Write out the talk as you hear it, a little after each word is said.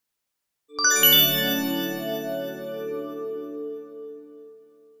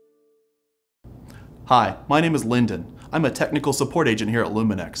Hi, my name is Lyndon. I'm a technical support agent here at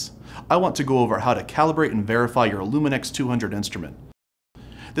Luminex. I want to go over how to calibrate and verify your Luminex 200 instrument.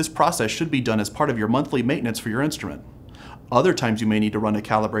 This process should be done as part of your monthly maintenance for your instrument. Other times you may need to run a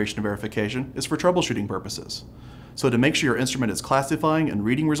calibration and verification is for troubleshooting purposes. So to make sure your instrument is classifying and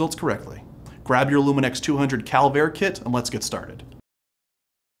reading results correctly, grab your Luminex 200 CalVer kit and let's get started.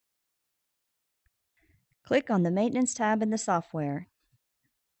 Click on the Maintenance tab in the software.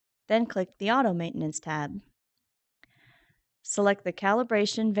 Then click the Auto Maintenance tab. Select the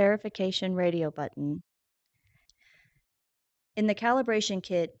Calibration Verification Radio button. In the Calibration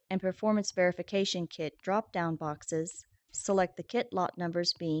Kit and Performance Verification Kit drop-down boxes, select the kit lot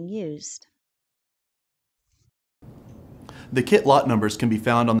numbers being used. The kit lot numbers can be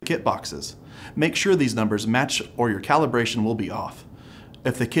found on the kit boxes. Make sure these numbers match or your calibration will be off.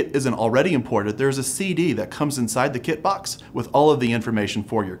 If the kit isn't already imported, there is a CD that comes inside the kit box with all of the information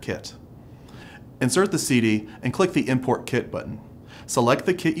for your kit. Insert the CD and click the Import Kit button. Select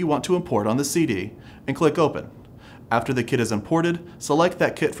the kit you want to import on the CD and click Open. After the kit is imported, select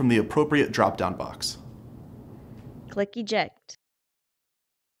that kit from the appropriate drop-down box. Click Eject.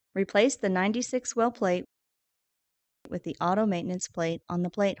 Replace the 96 well plate with the Auto Maintenance plate on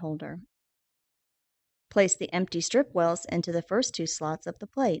the plate holder. Place the empty strip wells into the first two slots of the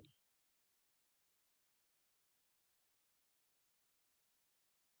plate.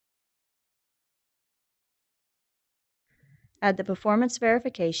 Add the performance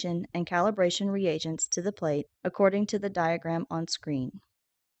verification and calibration reagents to the plate according to the diagram on screen.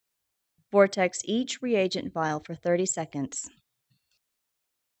 Vortex each reagent vial for 30 seconds.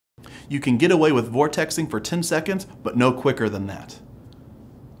 You can get away with vortexing for 10 seconds, but no quicker than that.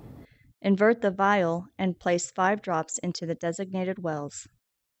 Invert the vial and place 5 drops into the designated wells.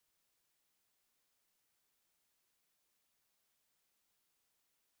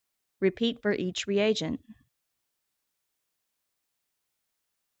 Repeat for each reagent.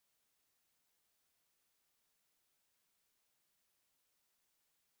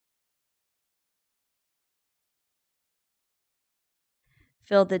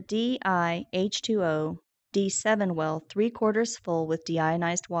 Fill the DiH2O D7 well 3/4 full with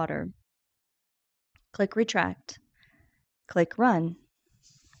deionized water. Click Retract. Click Run.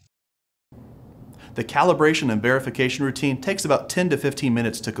 The calibration and verification routine takes about 10 to 15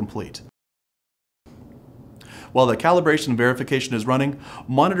 minutes to complete. While the calibration and verification is running,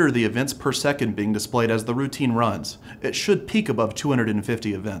 monitor the events per second being displayed as the routine runs. It should peak above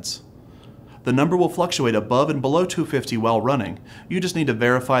 250 events. The number will fluctuate above and below 250 while running. You just need to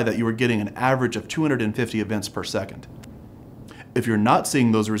verify that you are getting an average of 250 events per second. If you're not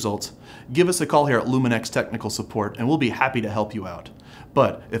seeing those results, give us a call here at Luminex Technical Support and we'll be happy to help you out.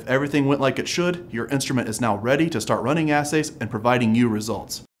 But if everything went like it should, your instrument is now ready to start running assays and providing you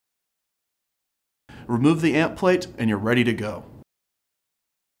results. Remove the amp plate and you're ready to go.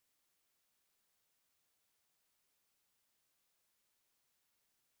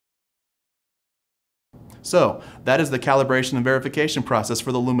 So, that is the calibration and verification process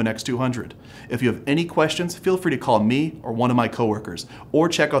for the Luminex 200. If you have any questions, feel free to call me or one of my coworkers, or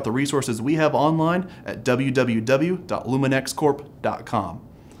check out the resources we have online at www.luminexcorp.com.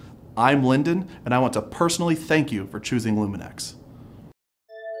 I'm Lyndon, and I want to personally thank you for choosing Luminex.